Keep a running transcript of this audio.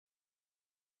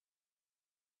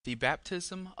The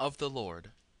Baptism of the Lord,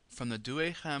 from the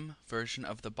Douay version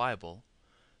of the Bible,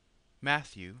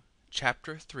 Matthew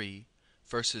chapter 3,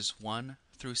 verses 1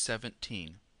 through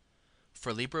 17.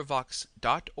 For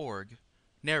LibriVox.org,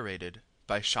 narrated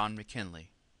by Sean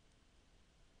McKinley.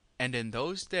 And in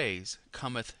those days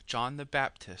cometh John the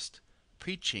Baptist,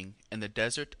 preaching in the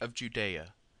desert of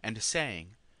Judea, and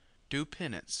saying, Do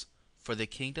penance, for the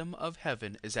kingdom of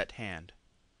heaven is at hand.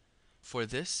 For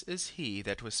this is he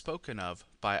that was spoken of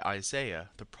by Isaiah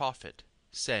the prophet,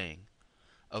 saying,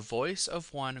 A voice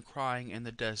of one crying in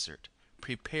the desert,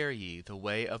 Prepare ye the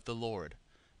way of the Lord,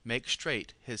 make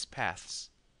straight his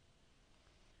paths.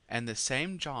 And the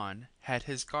same John had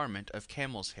his garment of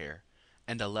camel's hair,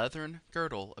 and a leathern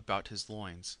girdle about his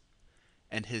loins,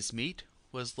 and his meat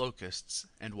was locusts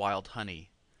and wild honey.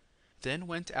 Then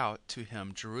went out to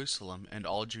him Jerusalem and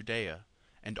all Judea,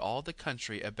 and all the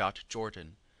country about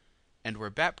Jordan, and were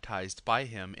baptized by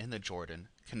him in the Jordan,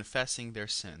 confessing their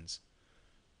sins.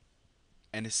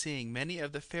 And seeing many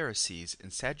of the Pharisees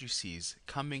and Sadducees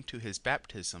coming to his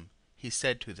baptism, he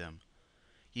said to them,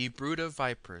 Ye brood of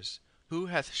vipers, who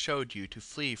hath shewed you to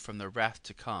flee from the wrath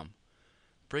to come?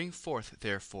 Bring forth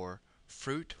therefore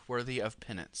fruit worthy of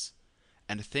penance,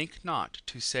 and think not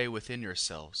to say within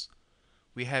yourselves,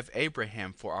 We have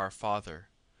Abraham for our father.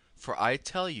 For I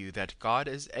tell you that God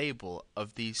is able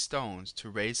of these stones to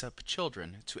raise up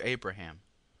children to Abraham.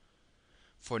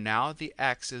 For now the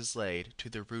axe is laid to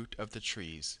the root of the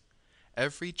trees.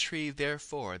 Every tree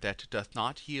therefore that doth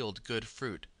not yield good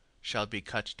fruit shall be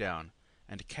cut down,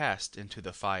 and cast into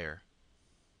the fire.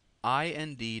 I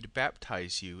indeed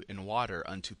baptize you in water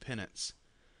unto penance,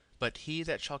 but he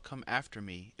that shall come after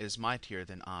me is mightier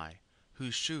than I,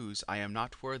 whose shoes I am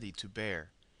not worthy to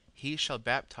bear. He shall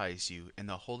baptize you in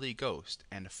the Holy Ghost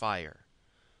and fire,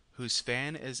 whose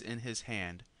fan is in his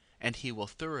hand, and he will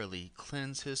thoroughly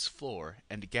cleanse his floor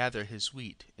and gather his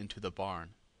wheat into the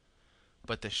barn.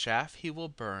 But the chaff he will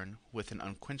burn with an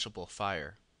unquenchable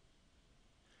fire.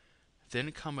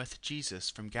 Then cometh Jesus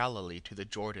from Galilee to the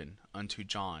Jordan unto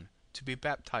John, to be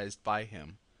baptized by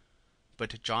him.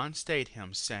 But John stayed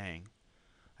him, saying,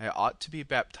 I ought to be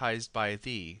baptized by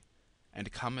thee,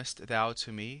 and comest thou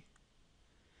to me?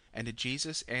 And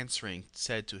Jesus answering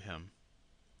said to him,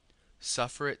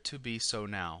 Suffer it to be so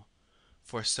now,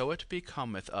 for so it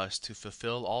becometh us to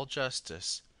fulfill all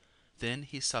justice. Then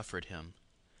he suffered him.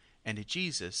 And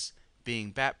Jesus,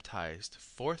 being baptized,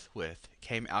 forthwith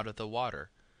came out of the water.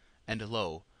 And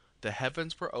lo, the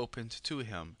heavens were opened to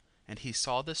him, and he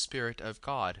saw the Spirit of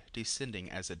God descending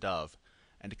as a dove,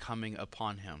 and coming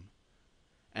upon him.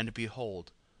 And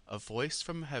behold, a voice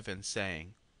from heaven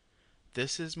saying,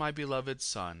 This is my beloved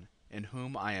Son, in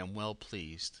whom I am well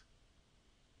pleased.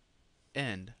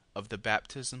 End of the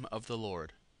Baptism of the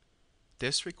Lord.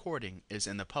 This recording is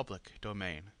in the public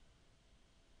domain.